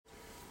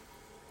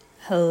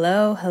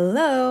Hello,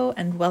 hello,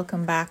 and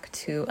welcome back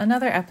to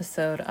another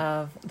episode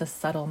of the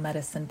Subtle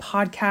Medicine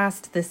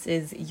Podcast. This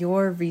is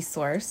your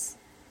resource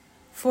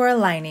for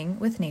aligning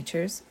with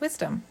nature's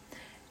wisdom.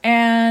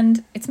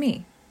 And it's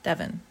me,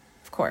 Devin,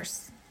 of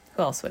course.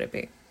 Who else would it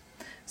be?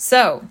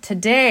 So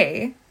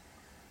today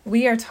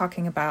we are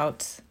talking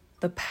about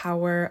the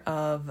power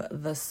of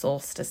the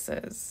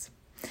solstices,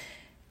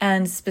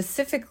 and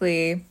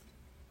specifically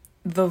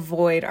the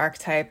void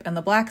archetype and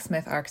the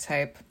blacksmith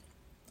archetype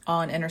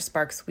on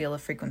InnerSpark's Wheel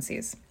of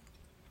Frequencies.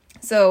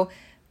 So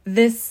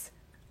this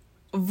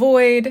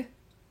void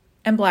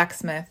and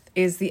blacksmith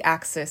is the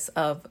axis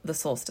of the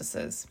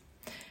solstices.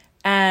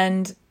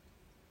 And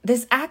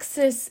this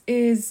axis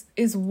is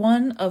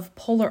one of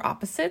polar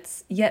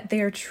opposites, yet they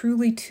are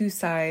truly two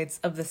sides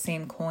of the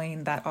same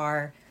coin that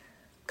are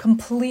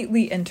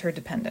completely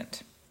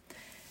interdependent.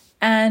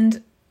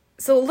 And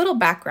so a little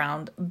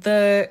background,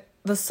 the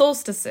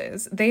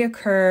solstices, they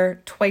occur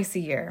twice a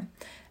year.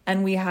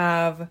 And we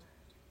have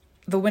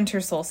the winter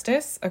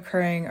solstice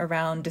occurring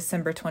around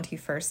December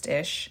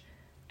 21st-ish,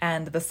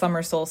 and the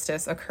summer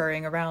solstice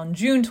occurring around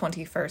June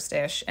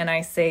 21st-ish. And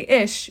I say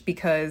ish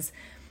because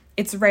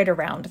it's right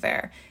around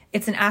there.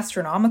 It's an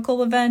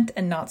astronomical event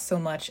and not so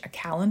much a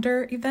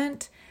calendar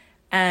event.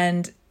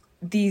 And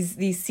these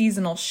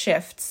seasonal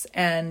shifts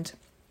and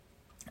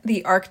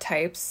the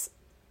archetypes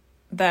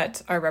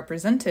that are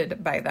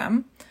represented by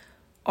them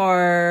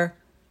are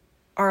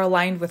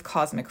aligned with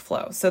cosmic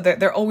flow. So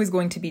they're always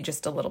going to be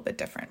just a little bit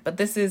different. But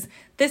this is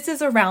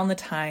around the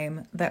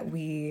time that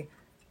we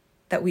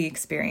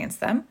experience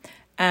them.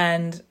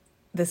 And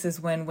this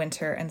is when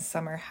winter and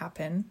summer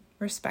happen,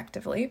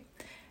 respectively.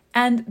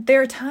 And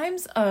there are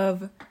times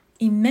of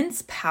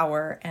immense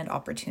power and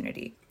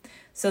opportunity.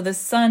 So the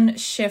sun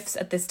shifts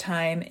at this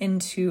time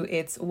into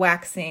its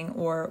waxing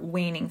or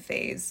waning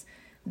phase.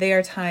 They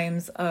are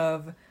times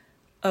of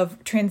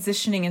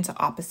transitioning into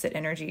opposite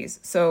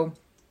energies. So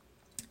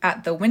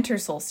at the winter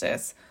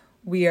solstice,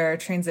 we are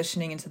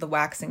transitioning into the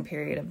waxing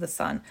period of the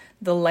sun.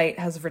 The light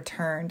has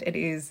returned. It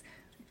is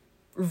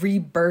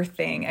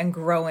rebirthing and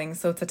growing.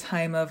 So it's a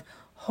time of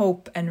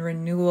hope and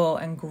renewal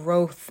and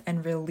growth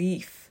and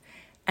relief.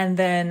 And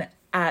then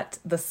at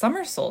the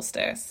summer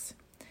solstice,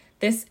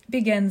 this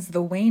begins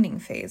the waning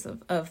phase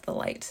of the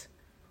light.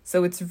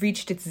 So it's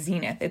reached its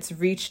zenith. It's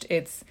reached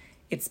its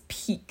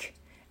peak.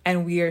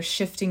 And we are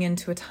shifting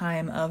into a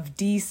time of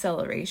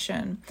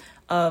deceleration,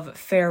 of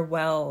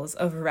farewells,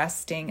 of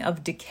resting,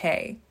 of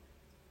decay.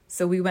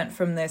 So we went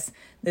from this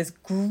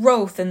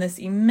growth and this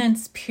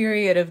immense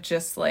period of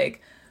just like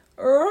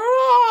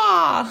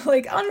unfurling,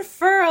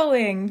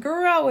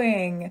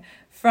 growing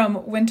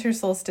from winter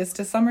solstice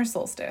to summer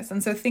solstice.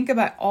 And so think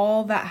about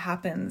all that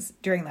happens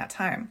during that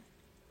time,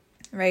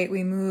 right?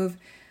 We move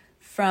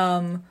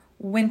from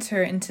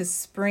winter into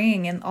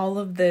spring and all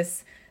of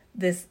this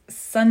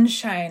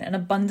sunshine and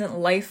abundant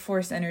life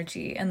force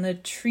energy, and the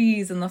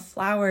trees and the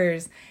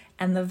flowers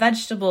and the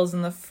vegetables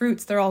and the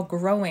fruits, they're all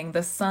growing.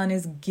 The sun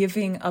is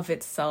giving of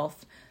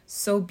itself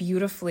so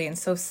beautifully and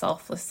so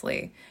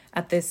selflessly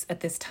at this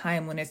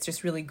time when it's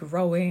just really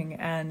growing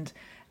and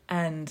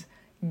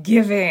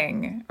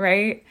giving,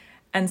 right?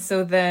 And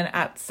so then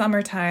at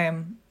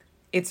summertime,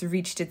 it's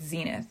reached its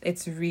zenith.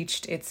 It's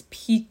reached its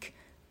peak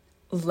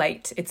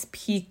light, its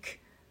peak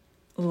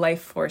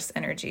life force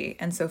energy.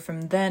 And so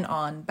from then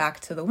on, back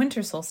to the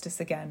winter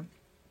solstice again,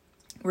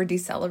 we're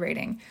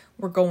decelerating,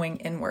 we're going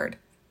inward.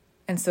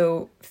 And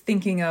so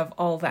thinking of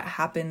all that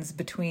happens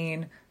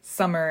between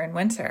summer and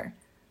winter,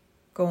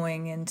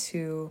 going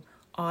into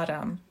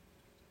autumn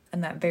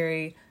and that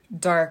very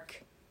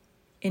dark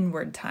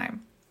inward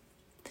time.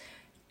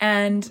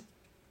 And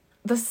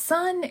the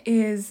sun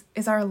is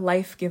our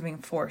life-giving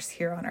force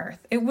here on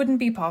earth. It wouldn't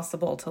be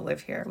possible to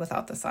live here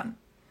without the sun.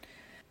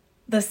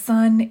 The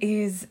sun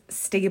is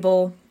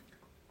stable,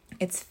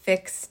 it's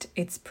fixed,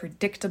 it's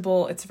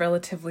predictable, it's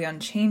relatively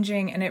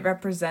unchanging, and it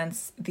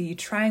represents the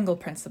triangle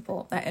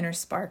principle. At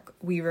InnerSpark,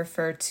 we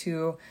refer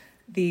to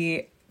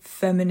the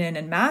feminine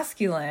and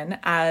masculine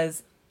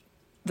as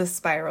the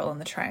spiral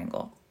and the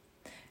triangle.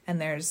 And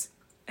there's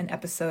an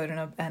episode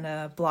and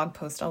a blog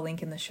post I'll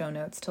link in the show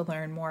notes to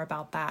learn more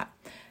about that.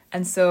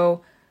 And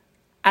so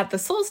at the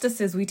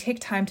solstices, we take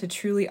time to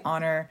truly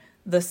honor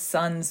the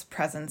sun's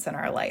presence in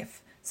our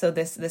life. So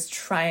this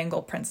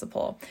triangle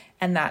principle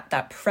and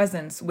that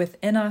presence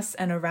within us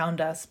and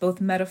around us, both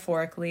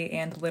metaphorically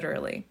and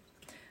literally.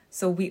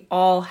 So we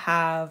all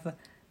have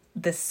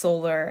this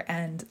solar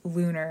and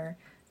lunar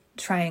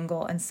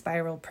triangle and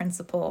spiral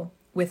principle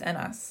within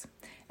us.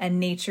 And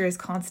nature is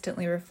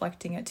constantly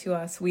reflecting it to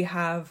us. We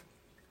have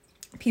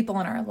people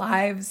in our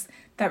lives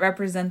that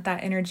represent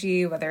that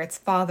energy, whether it's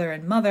father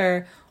and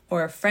mother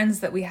or friends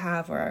that we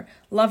have or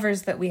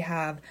lovers that we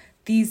have.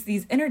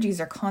 These energies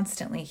are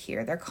constantly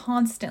here. They're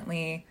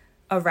constantly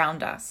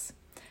around us.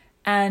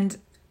 And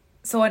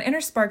so on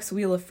InnerSpark's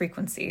Wheel of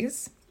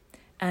Frequencies,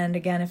 and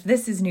again, if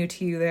this is new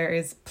to you, there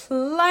is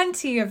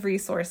plenty of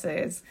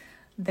resources.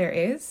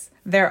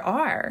 There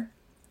are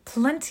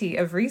plenty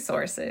of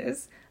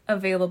resources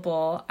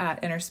available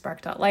at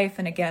innerspark.life.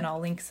 And again, I'll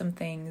link some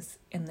things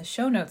in the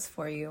show notes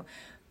for you.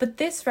 But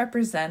this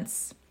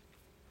represents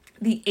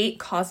the 8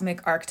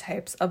 cosmic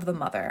archetypes of the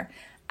mother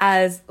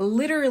as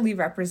literally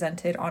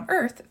represented on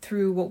Earth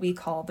through what we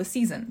call the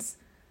seasons.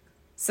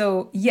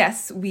 So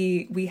yes,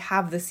 we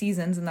have the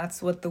seasons, and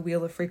that's what the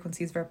Wheel of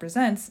Frequencies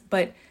represents,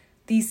 but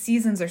these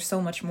seasons are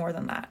so much more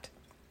than that.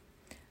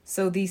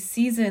 So these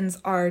seasons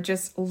are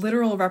just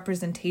literal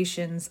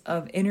representations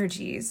of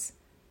energies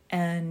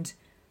and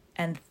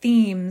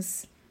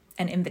themes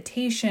and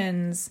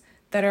invitations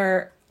that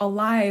are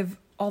alive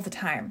all the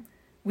time.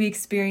 We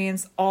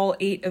experience all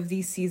 8 of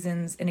these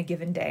seasons in a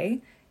given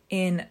day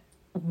in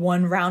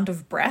one round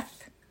of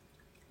breath,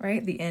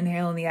 right? The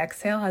inhale and the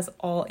exhale has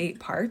all 8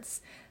 parts.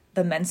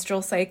 The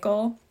menstrual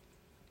cycle,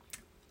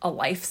 a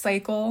life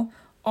cycle,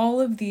 all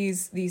of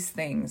these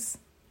things,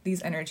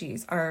 these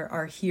energies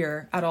are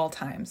here at all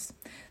times.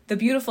 The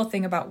beautiful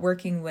thing about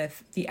working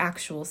with the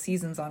actual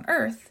seasons on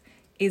Earth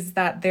is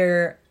that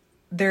they're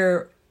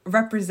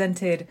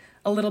represented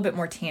a little bit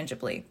more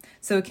tangibly.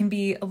 So it can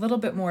be a little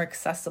bit more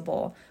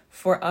accessible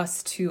for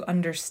us to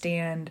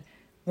understand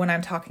when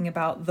I'm talking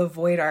about the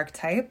void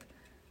archetype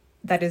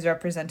that is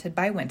represented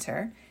by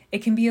winter.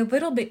 It can be a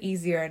little bit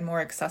easier and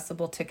more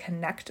accessible to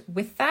connect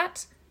with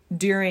that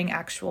during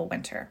actual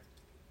winter,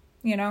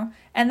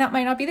 And that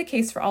might not be the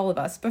case for all of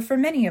us, but for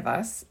many of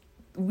us,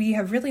 we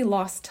have really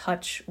lost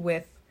touch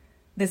with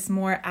this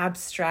more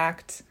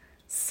abstract,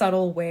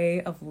 subtle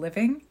way of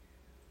living,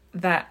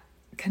 that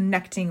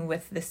connecting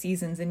with the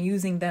seasons and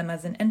using them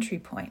as an entry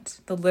point,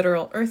 the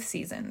literal earth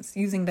seasons,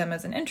 using them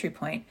as an entry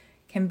point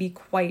can be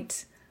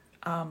quite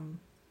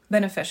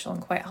beneficial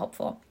and quite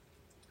helpful.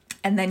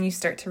 And then you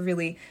start to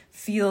really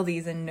feel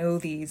these and know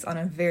these on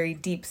a very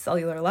deep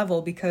cellular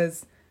level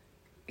because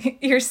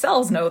your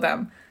cells know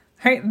them,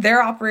 right?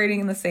 They're operating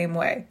in the same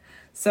way.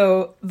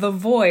 So the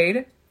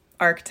void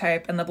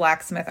archetype and the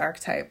blacksmith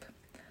archetype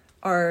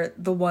are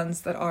the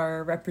ones that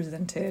are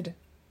represented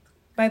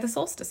by the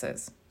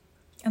solstices.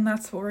 And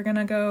that's what we're going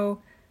to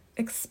go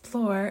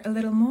explore a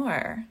little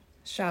more,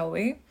 shall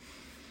we?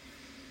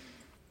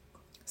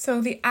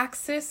 So the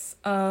axis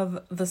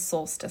of the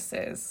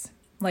solstices,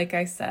 like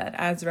I said,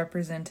 as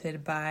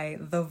represented by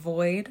the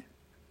void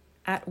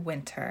at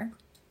winter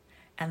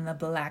and the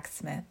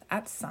blacksmith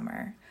at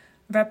summer,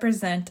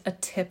 represent a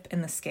tip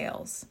in the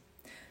scales.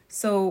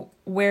 So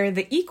where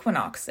the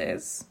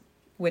equinoxes,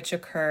 which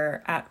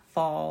occur at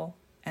fall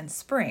and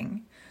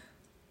spring,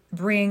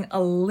 bring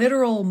a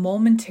literal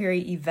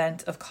momentary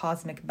event of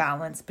cosmic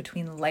balance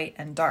between light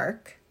and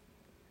dark,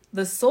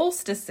 the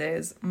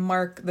solstices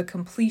mark the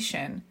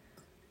completion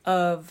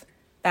of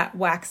that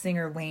waxing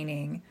or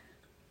waning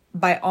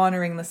by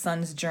honoring the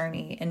sun's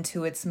journey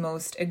into its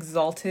most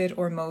exalted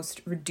or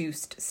most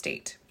reduced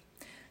state.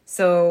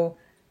 So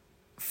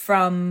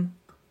from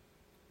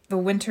the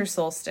winter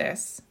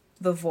solstice,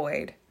 the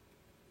void,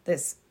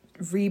 this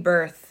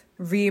rebirth,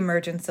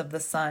 reemergence of the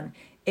sun,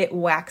 it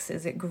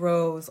waxes, it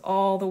grows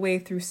all the way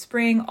through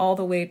spring, all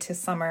the way to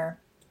summer.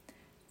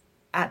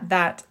 At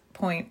that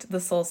point, the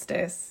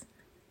solstice,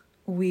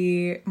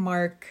 we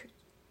mark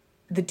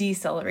the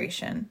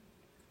deceleration,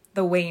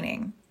 the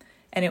waning,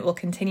 and it will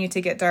continue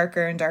to get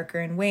darker and darker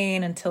and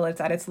wane until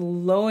it's at its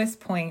lowest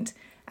point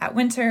at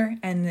winter,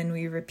 and then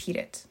we repeat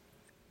it.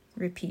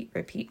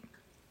 Repeat.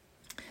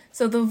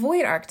 So the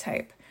void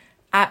archetype,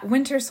 at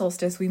winter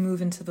solstice, we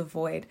move into the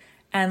void.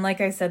 And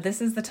like I said,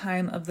 this is the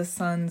time of the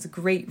sun's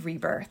great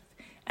rebirth.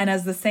 And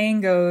as the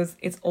saying goes,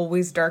 it's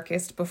always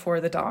darkest before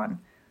the dawn.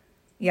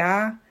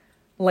 Yeah,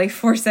 life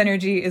force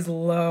energy is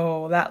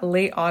low. That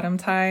late autumn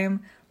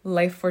time,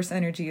 life force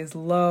energy is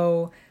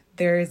low.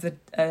 There is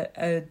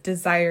a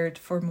desire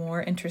for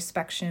more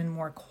introspection,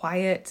 more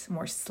quiet,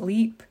 more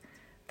sleep.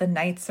 The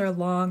nights are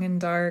long and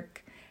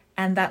dark.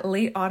 And that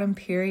late autumn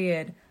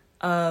period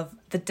of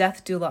the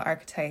death doula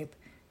archetype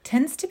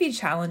tends to be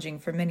challenging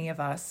for many of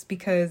us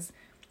because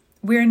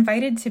we're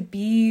invited to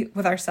be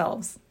with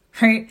ourselves,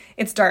 right?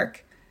 It's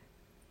dark.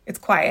 It's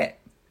quiet.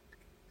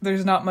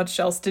 There's not much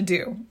else to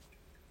do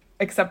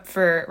except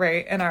for,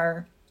 right, in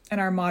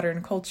our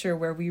modern culture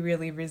where we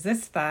really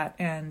resist that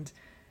and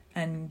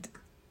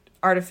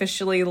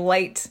artificially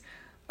light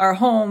our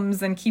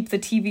homes and keep the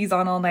TVs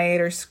on all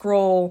night or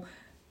scroll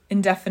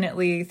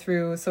indefinitely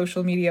through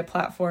social media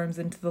platforms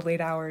into the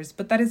late hours.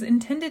 But that is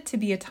intended to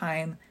be a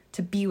time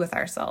to be with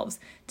ourselves,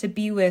 to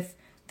be with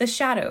the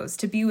shadows,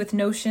 to be with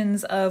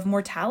notions of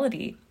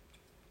mortality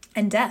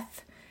and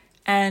death.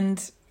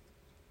 And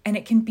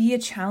it can be a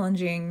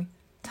challenging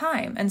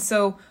time. And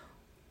so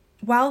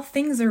while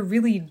things are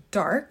really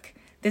dark,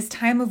 this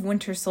time of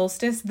winter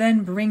solstice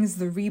then brings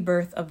the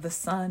rebirth of the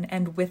sun,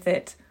 and with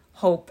it,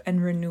 hope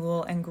and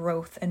renewal and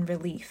growth and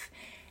relief.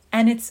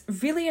 And it's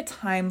really a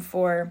time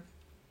for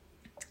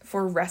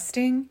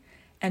resting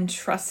and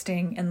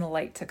trusting in the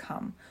light to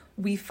come.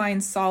 We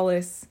find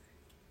solace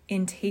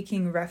in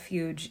taking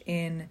refuge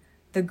in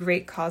the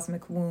great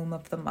cosmic womb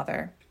of the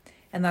mother.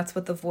 And that's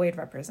what the void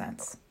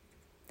represents.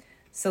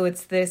 So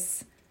it's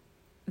this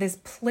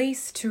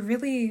place to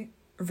really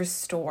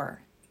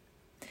restore.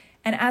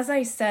 And as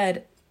I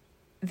said,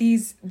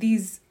 this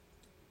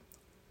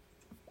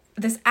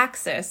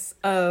axis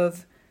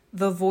of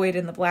the void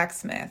and the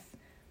blacksmith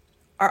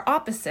are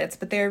opposites,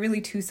 but they are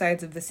really two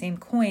sides of the same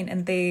coin,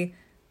 and they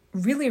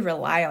really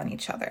rely on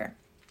each other.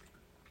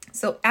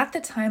 So at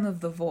the time of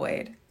the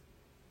void,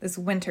 this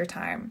winter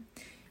time,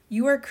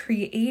 you are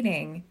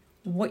creating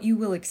what you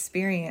will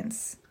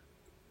experience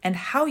and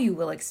how you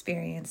will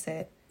experience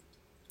it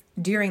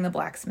during the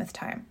blacksmith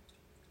time.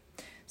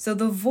 So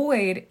the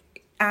void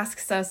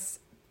asks us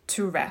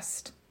to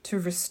rest, to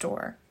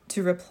restore,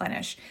 to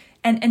replenish,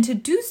 and to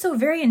do so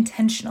very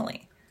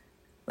intentionally.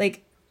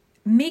 Like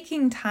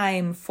making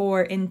time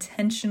for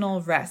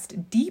intentional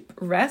rest. Deep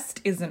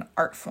rest is an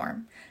art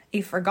form,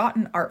 a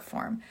forgotten art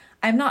form.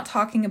 I'm not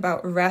talking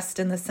about rest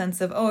in the sense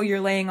of, oh,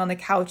 you're laying on the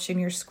couch and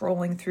you're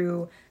scrolling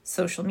through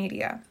social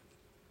media.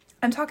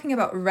 I'm talking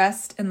about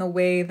rest in the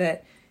way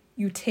that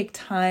you take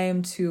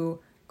time to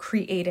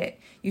create it.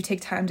 You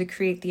take time to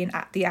create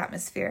the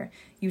atmosphere.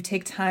 You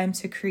take time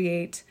to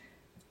create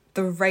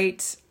the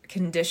right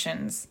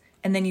conditions,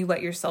 and then you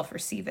let yourself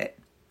receive it.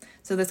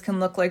 So this can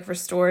look like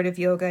restorative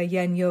yoga,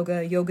 yin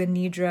yoga, yoga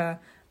nidra,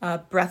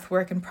 breath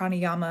work and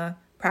pranayama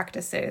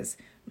practices.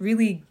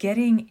 Really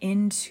getting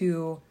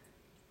into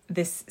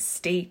this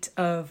state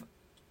of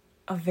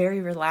a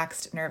very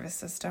relaxed nervous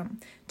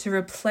system to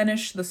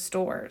replenish the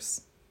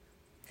stores.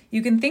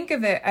 You can think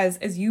of it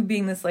as you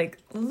being this like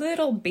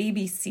little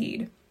baby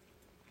seed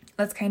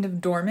that's kind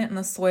of dormant in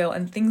the soil,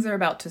 and things are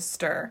about to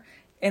stir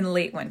in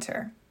late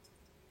winter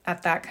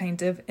at that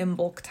kind of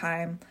Imbolc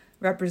time,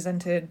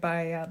 represented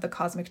by the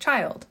cosmic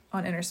child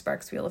on Inner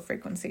Spark's Wheel of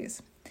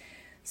Frequencies.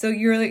 So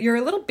you're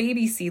a little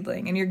baby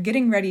seedling and you're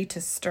getting ready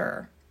to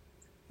stir.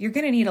 You're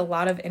going to need a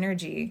lot of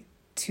energy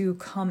to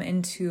come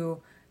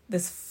into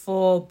this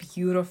full,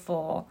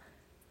 beautiful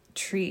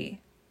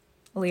tree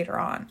later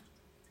on.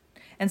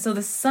 And so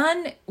the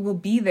sun will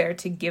be there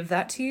to give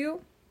that to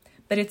you,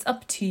 but it's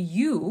up to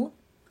you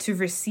to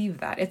receive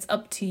that. It's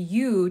up to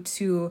you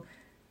to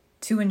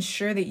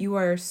ensure that you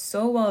are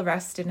so well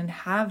rested and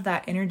have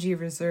that energy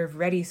reserve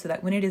ready so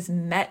that when it is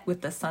met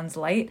with the sun's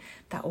light,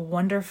 that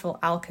wonderful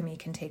alchemy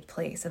can take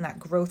place and that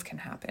growth can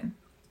happen.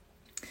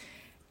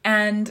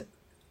 And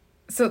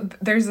so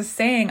there's a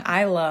saying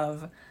I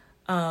love.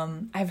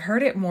 I've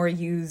heard it more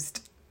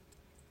used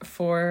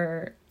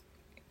for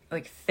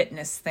like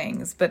fitness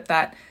things, but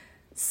that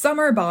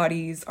summer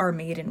bodies are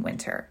made in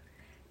winter.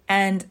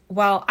 And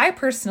while I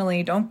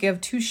personally don't give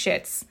two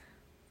shits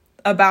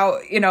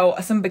about,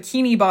 some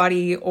bikini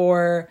body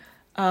or,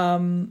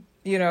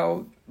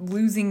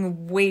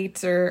 losing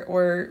weight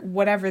or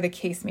whatever the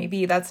case may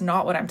be, that's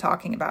not what I'm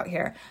talking about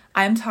here.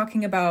 I'm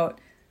talking about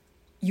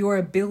your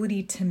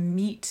ability to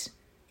meet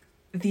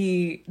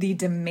the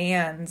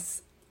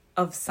demands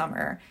of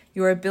summer,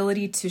 your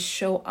ability to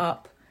show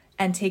up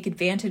and take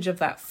advantage of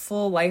that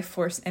full life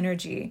force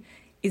energy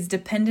is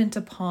dependent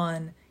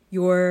upon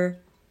your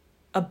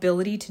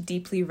ability to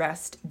deeply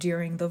rest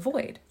during the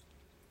void.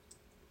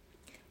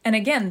 And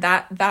again,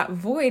 that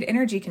void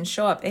energy can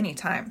show up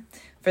anytime.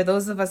 For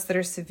those of us that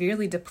are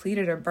severely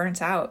depleted or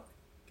burnt out,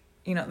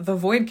 the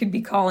void could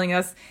be calling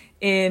us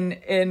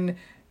in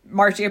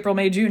March, April,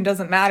 May, June,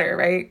 doesn't matter,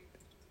 right?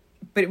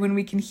 But when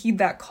we can heed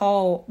that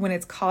call, when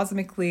it's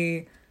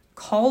cosmically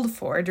called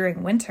for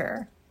during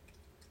winter,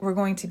 we're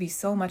going to be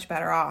so much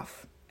better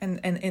off in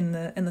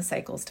the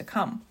cycles to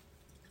come.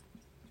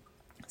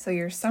 So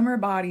your summer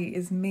body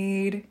is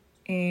made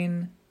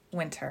in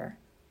winter.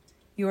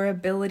 Your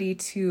ability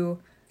to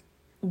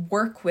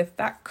work with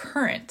that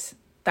current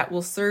that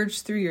will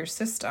surge through your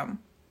system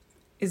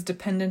is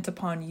dependent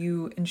upon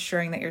you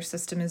ensuring that your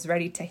system is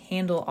ready to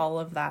handle all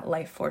of that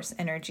life force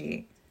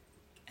energy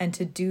and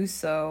to do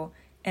so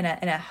in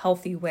a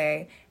healthy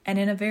way and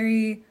in a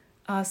very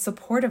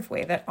supportive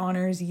way that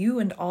honors you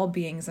and all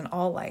beings in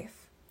all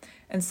life.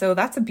 And so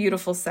that's a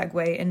beautiful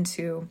segue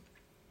into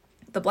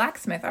the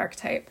blacksmith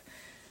archetype,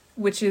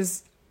 which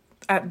is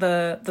at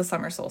the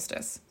summer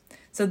solstice.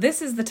 So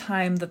this is the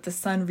time that the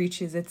sun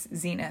reaches its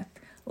zenith.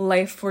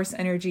 Life force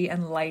energy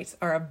and light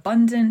are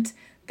abundant.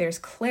 There's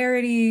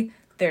clarity,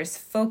 there's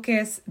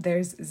focus,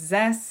 there's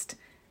zest.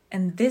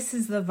 And this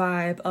is the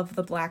vibe of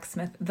the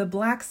blacksmith. The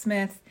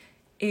blacksmith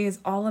is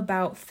all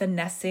about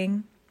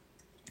finessing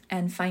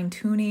and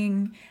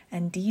fine-tuning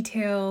and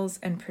details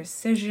and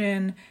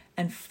precision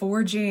and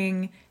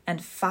forging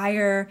and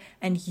fire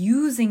and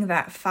using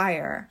that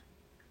fire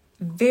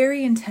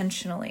very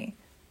intentionally,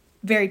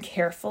 very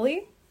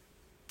carefully,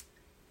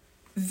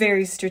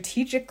 very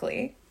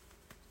strategically,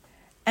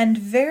 and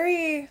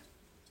very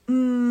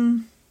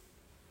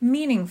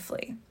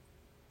meaningfully.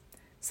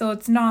 So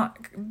it's not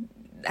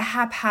a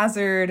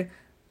haphazard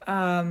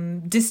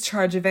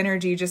discharge of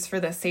energy just for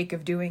the sake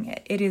of doing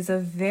it. It is a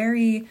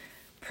very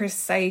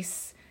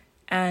precise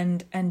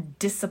and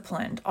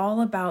disciplined,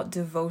 all about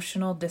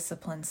devotional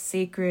discipline,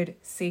 sacred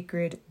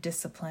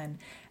discipline.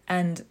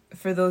 And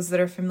for those that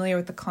are familiar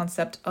with the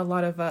concept, a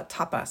lot of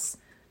tapas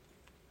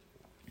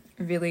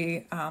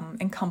really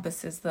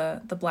encompasses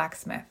the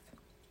blacksmith.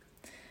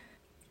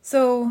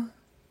 So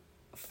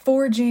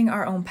forging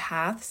our own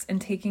paths and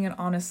taking an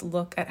honest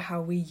look at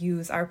how we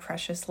use our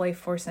precious life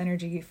force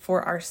energy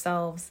for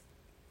ourselves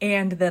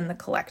and then the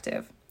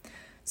collective.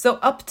 So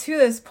up to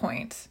this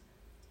point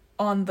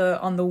on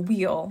the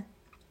wheel,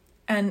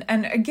 and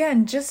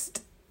again,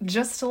 just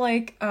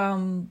like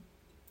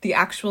the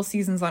actual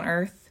seasons on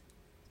Earth,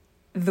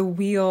 the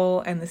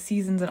wheel and the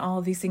seasons and all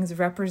of these things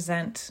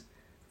represent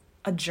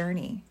a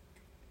journey,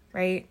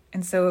 right?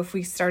 And so if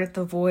we start at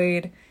the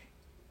void,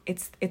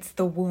 it's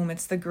the womb,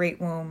 it's the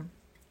great womb.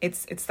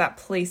 It's that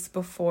place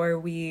before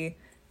we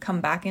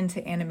come back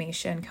into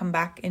animation, come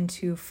back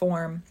into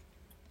form.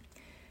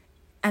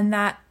 And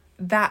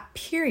that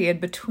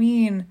period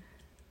between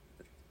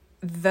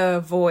the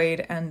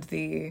void and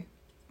the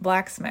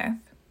blacksmith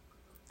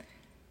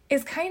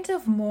is kind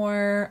of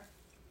more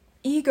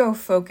ego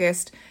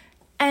focused.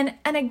 And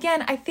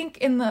again, I think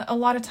a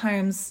lot of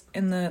times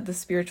in the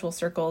spiritual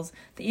circles,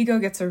 the ego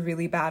gets a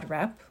really bad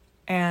rep,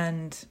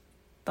 and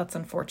that's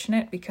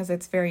unfortunate because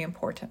it's very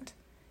important.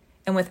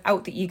 And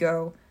without the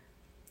ego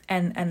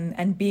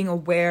and being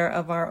aware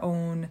of our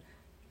own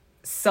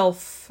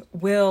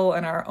self-will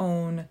and our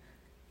own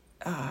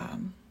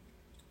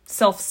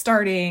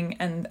self-starting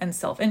and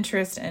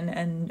self-interest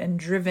and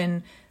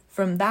driven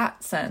from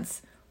that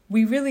sense,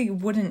 we really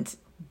wouldn't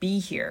be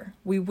here.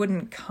 We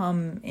wouldn't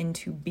come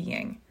into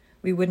being.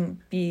 We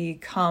wouldn't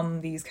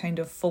become these kind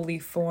of fully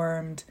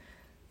formed,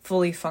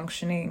 fully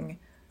functioning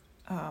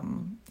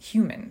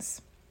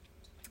humans.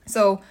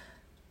 So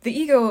the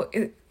ego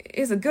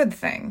is a good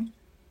thing,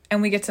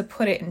 and we get to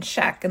put it in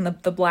check, and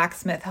the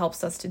blacksmith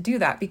helps us to do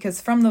that,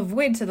 because from the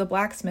void to the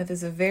blacksmith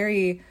is a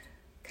very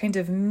kind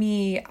of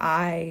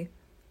I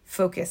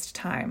focused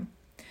time.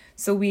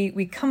 So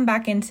we come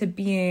back into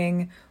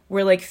being,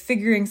 we're like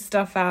figuring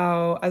stuff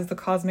out as the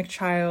cosmic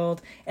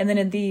child, and then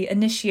in the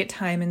initiate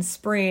time in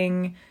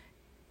spring,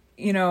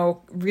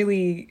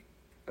 really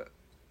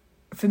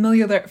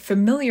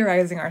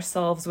familiarizing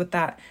ourselves with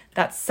that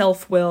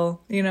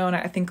self-will, and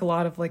I think a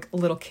lot of like a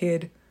little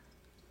kid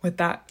with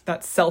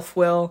that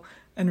self-will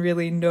and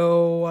really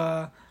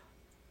no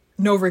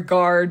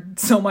regard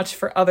so much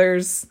for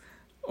others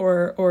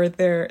or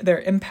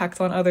their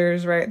impact on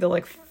others, right? They'll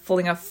like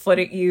fling a foot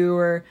at you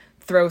or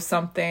throw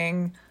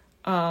something.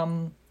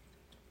 And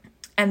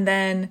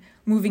then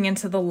moving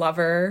into the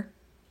lover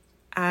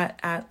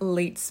at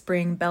late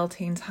spring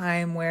Beltane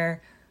time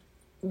where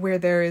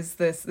there is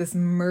this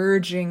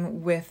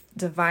merging with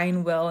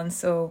divine will and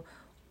so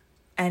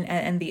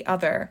and the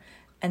other,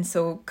 and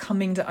so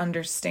coming to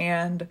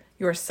understand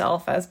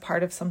yourself as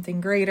part of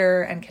something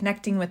greater and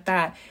connecting with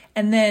that.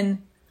 And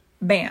then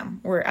bam,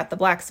 we're at the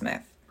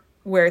blacksmith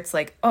where it's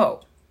like,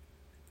 oh,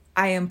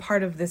 I am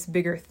part of this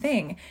bigger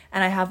thing,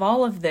 and I have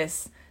all of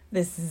this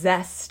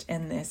zest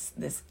and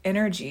this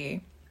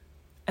energy.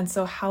 And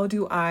so how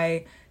do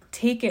I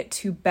take it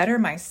to better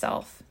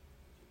myself,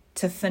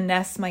 to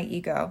finesse my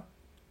ego,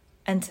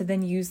 and to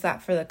then use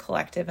that for the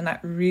collective? And that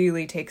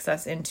really takes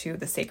us into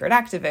the sacred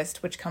activist,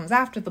 which comes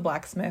after the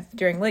blacksmith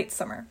during late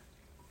summer.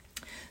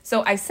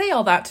 So I say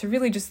all that to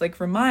really just like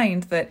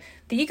remind that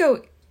the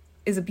ego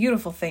is a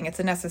beautiful thing. It's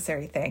a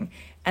necessary thing.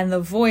 And the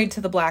void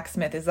to the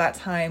blacksmith is that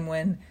time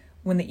when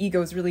the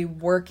ego is really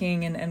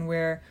working and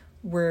we're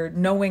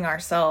knowing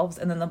ourselves.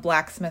 And then the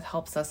blacksmith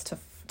helps us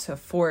to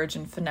forge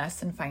and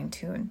finesse and fine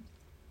tune.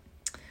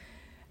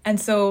 And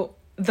so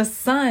the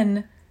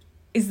sun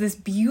is this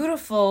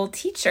beautiful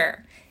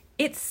teacher.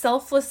 It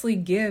selflessly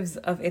gives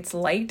of its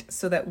light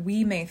so that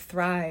we may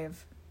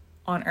thrive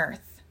on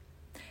earth.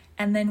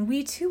 And then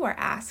we too are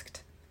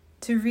asked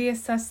to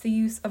reassess the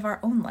use of our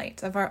own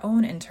light, of our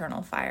own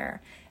internal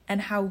fire,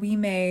 and how we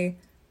may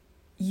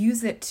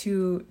use it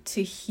to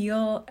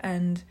heal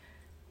and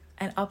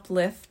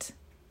uplift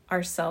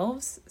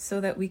ourselves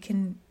so that we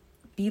can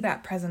be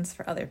that presence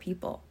for other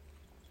people.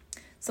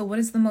 So what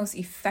is the most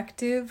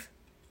effective,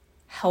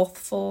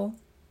 healthful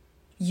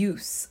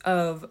use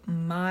of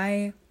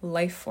my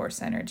life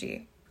force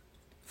energy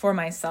for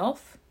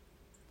myself,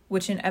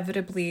 which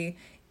inevitably,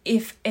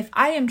 if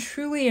I am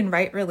truly in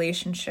right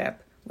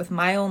relationship with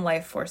my own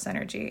life force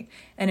energy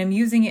and am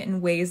using it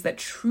in ways that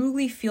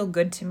truly feel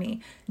good to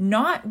me,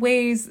 not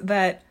ways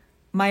that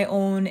my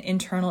own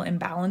internal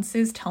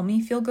imbalances tell me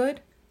feel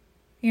good,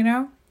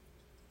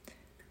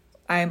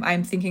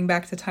 I'm thinking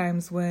back to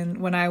times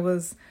when I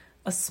was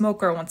a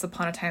smoker once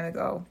upon a time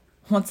ago,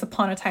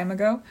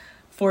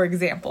 for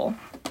example,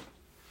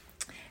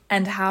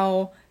 and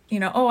how,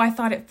 I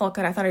thought it felt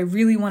good. I thought I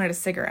really wanted a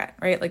cigarette,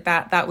 right? Like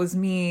that was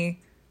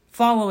me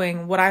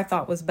following what I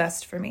thought was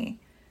best for me.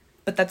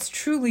 But that's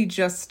truly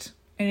just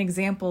an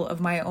example of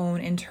my own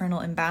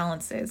internal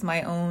imbalances,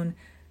 my own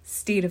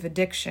state of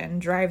addiction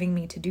driving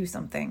me to do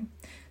something.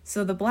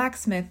 So the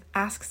blacksmith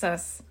asks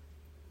us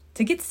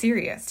to get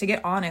serious, to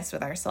get honest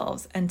with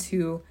ourselves, and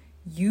to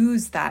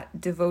use that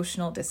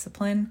devotional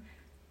discipline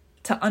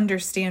to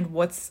understand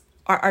what's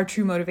our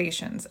true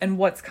motivations and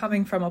what's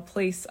coming from a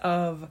place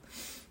of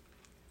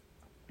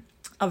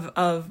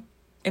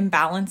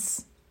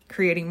imbalance,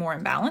 creating more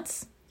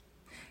imbalance,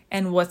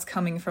 and what's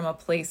coming from a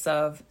place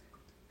of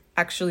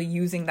actually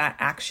using that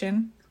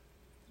action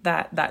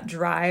that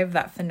drive,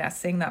 that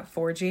finessing, that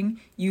forging,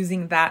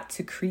 using that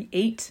to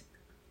create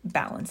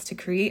balance, to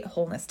create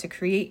wholeness, to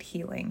create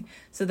healing,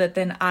 so that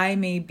then I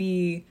may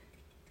be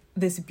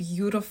this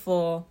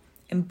beautiful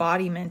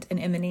embodiment and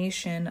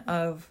emanation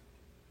of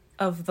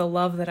the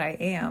love that I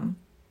am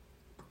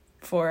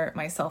for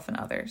myself and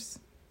others.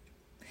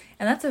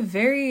 And that's a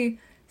very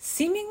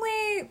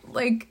seemingly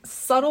like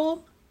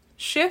subtle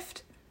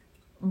shift,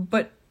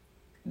 but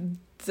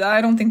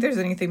I don't think there's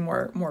anything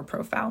more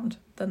profound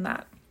than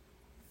that.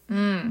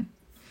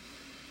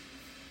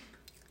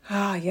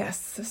 Ah,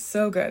 yes,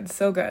 so good,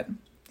 so good.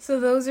 So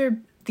those are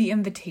the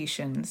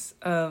invitations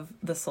of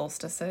the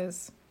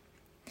solstices.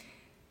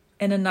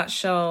 In a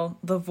nutshell,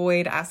 the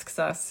void asks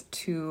us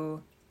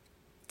to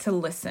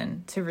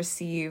listen, to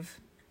receive,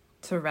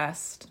 to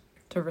rest,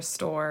 to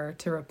restore,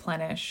 to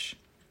replenish.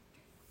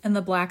 And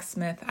the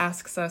blacksmith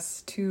asks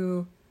us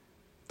to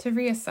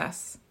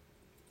reassess,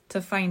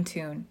 to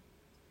fine-tune,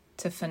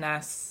 to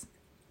finesse,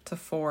 to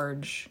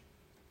forge.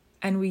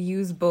 And we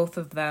use both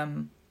of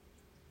them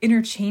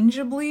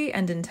interchangeably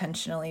and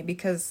intentionally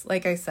because,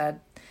 like I said,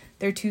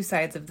 they're two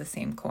sides of the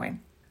same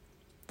coin.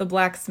 The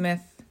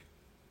blacksmith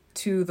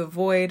to the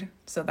void,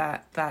 so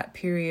that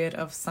period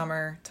of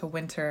summer to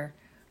winter,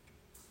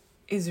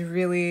 is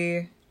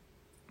really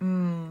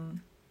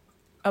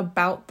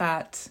about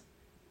that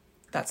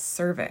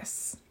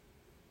service.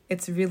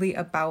 It's really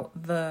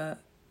about the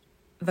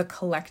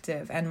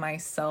collective and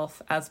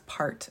myself as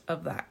part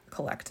of that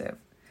collective.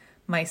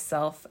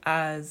 Myself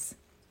as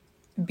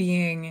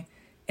being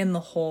in the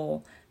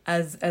whole,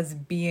 as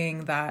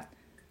being that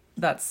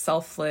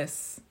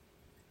selfless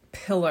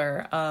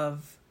pillar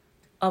of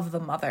the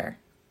mother,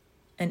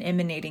 and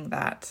emanating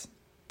that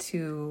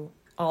to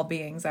all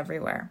beings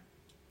everywhere.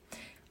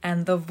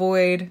 And the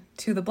void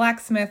to the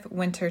blacksmith,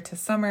 winter to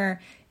summer,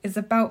 is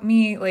about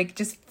me like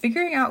just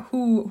figuring out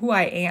who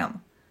I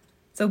am.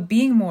 So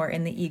being more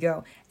in the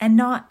ego, and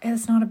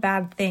it's not a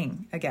bad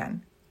thing.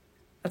 Again,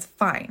 that's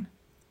fine.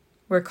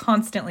 We're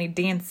constantly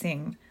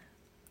dancing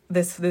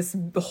this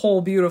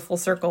whole beautiful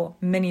circle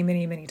many,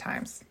 many, many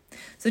times.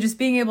 So just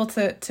being able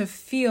to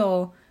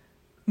feel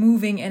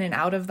moving in and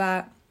out of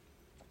that,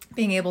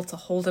 being able to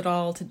hold it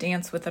all, to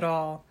dance with it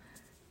all,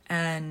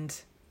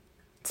 and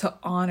to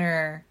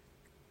honor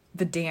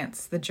the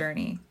dance, the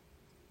journey.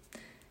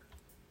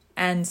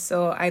 And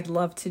so I'd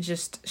love to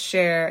just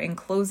share in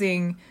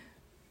closing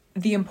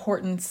the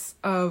importance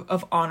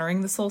of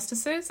honoring the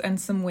solstices and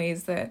some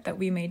ways that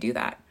we may do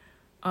that.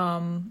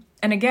 And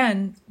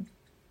again,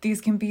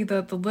 these can be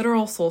the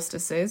literal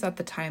solstices at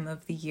the time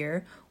of the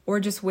year, or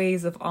just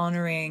ways of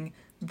honoring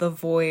the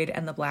void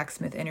and the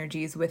blacksmith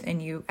energies within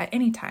you at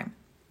any time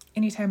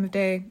of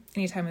day,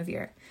 any time of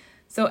year.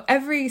 So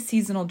every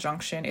seasonal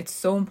junction, it's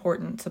so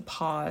important to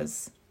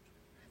pause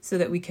so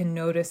that we can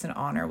notice and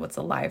honor what's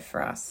alive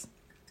for us.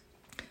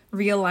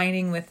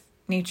 Realigning with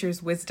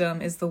nature's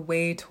wisdom is the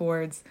way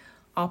towards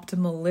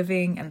optimal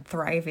living and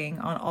thriving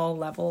on all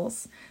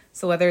levels.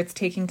 So whether it's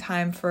taking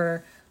time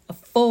for a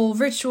full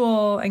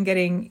ritual and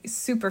getting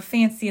super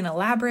fancy and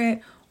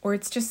elaborate, or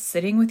it's just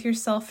sitting with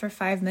yourself for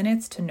 5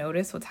 minutes to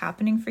notice what's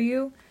happening for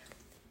you,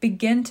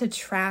 begin to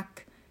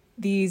track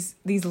these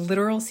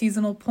literal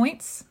seasonal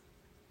points,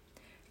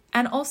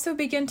 and also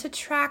begin to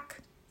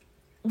track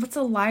what's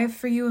alive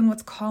for you and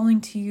what's calling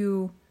to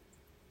you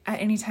at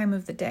any time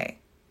of the day.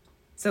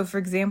 So for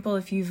example,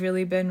 if you've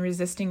really been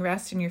resisting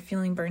rest and you're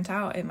feeling burnt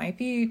out, it might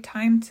be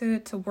time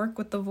to work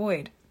with the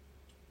void.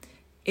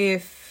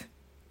 If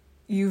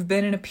you've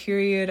been in a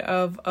period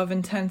of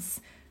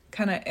intense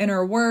kind of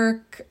inner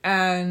work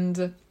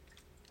and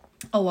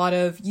a lot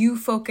of you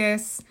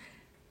focus,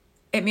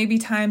 it may be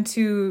time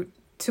to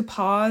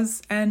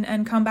pause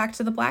and come back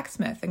to the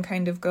blacksmith and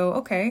kind of go,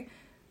 okay,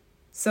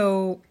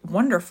 so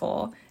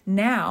wonderful.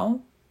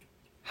 Now,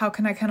 how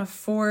can I kind of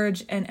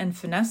forge and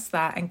finesse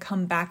that and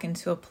come back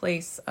into a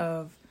place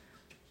of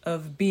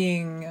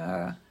being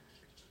a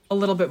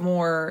little bit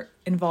more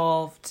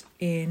involved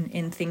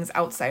in things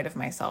outside of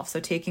myself. So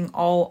taking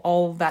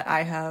all that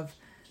I have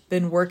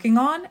been working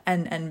on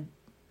and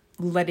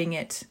letting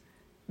it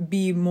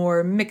be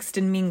more mixed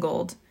and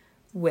mingled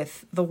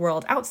with the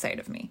world outside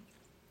of me.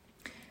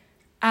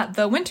 At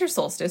the winter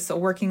solstice, so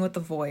working with the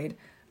void,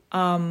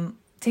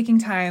 taking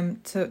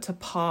time to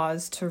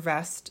pause, to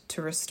rest,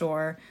 to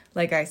restore,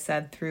 like I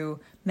said, through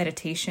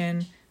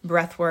meditation,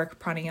 breath work,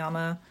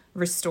 pranayama,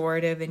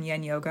 restorative and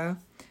yin yoga,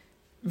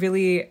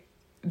 really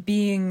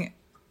being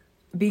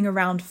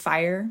around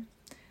fire,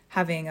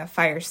 having a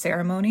fire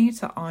ceremony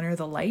to honor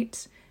the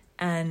light,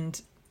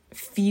 and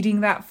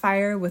feeding that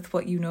fire with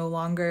what you no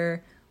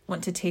longer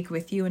want to take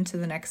with you into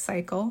the next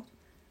cycle.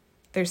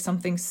 There's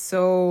something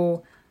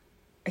so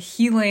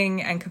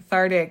healing and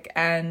cathartic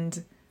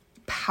and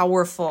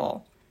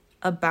powerful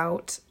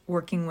about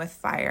working with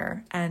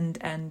fire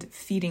and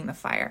feeding the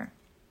fire.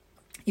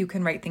 You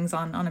can write things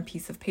on a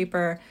piece of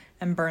paper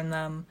and burn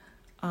them,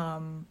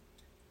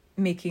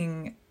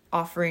 making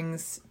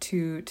offerings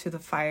to the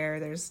fire.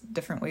 There's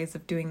different ways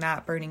of doing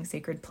that, burning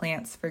sacred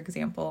plants, for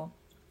example.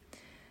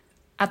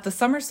 At the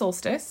summer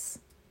solstice,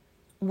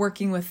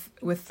 working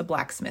with the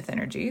blacksmith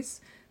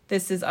energies.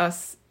 This is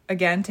us,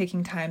 again,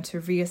 taking time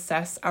to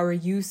reassess our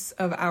use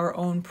of our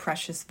own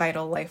precious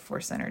vital life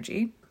force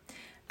energy,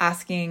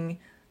 asking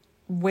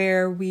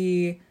where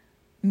we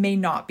may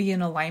not be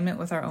in alignment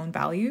with our own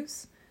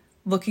values,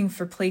 looking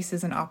for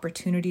places and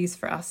opportunities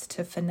for us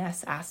to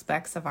finesse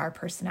aspects of our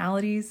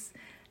personalities,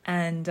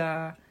 and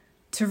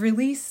to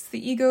release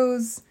the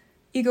ego's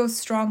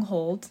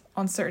stronghold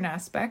on certain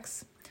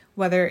aspects,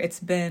 whether it's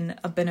been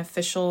a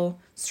beneficial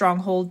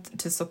stronghold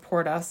to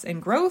support us in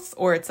growth,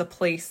 or it's a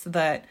place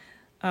that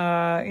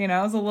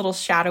is a little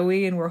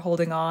shadowy and we're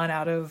holding on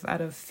out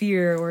of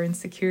fear or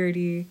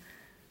insecurity.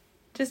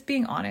 Just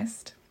being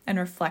honest and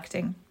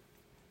reflecting.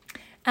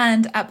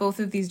 And at both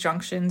of these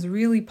junctions,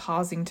 really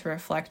pausing to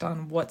reflect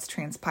on what's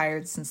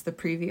transpired since the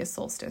previous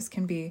solstice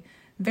can be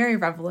very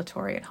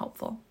revelatory and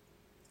helpful.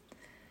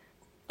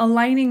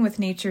 Aligning with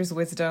nature's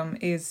wisdom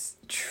is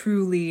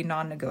truly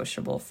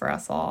non-negotiable for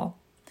us all.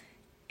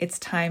 It's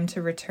time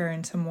to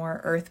return to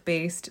more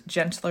earth-based,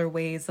 gentler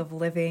ways of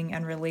living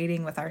and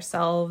relating with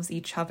ourselves,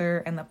 each other,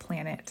 and the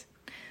planet.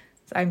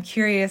 So I'm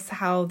curious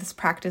how this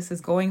practice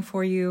is going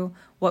for you,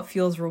 what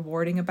feels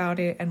rewarding about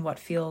it, and what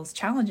feels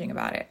challenging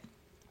about it.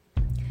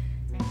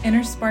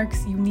 Inner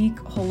Spark's unique,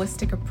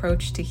 holistic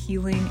approach to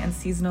healing and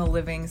seasonal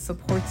living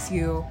supports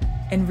you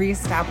in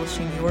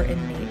reestablishing your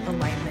innate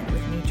alignment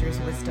with nature's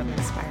wisdom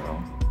and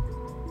spiral.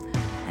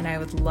 And I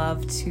would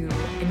love to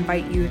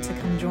invite you to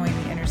come join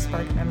the Inner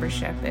Spark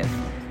membership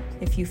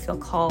if you feel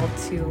called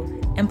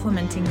to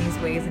implementing these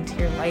ways into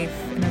your life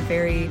in a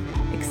very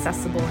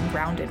accessible and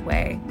grounded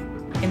way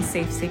in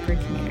safe, sacred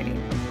community.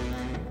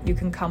 You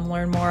can come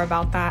learn more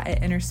about that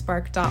at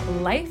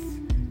innerspark.life.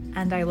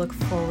 And I look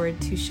forward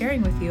to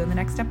sharing with you in the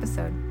next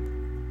episode.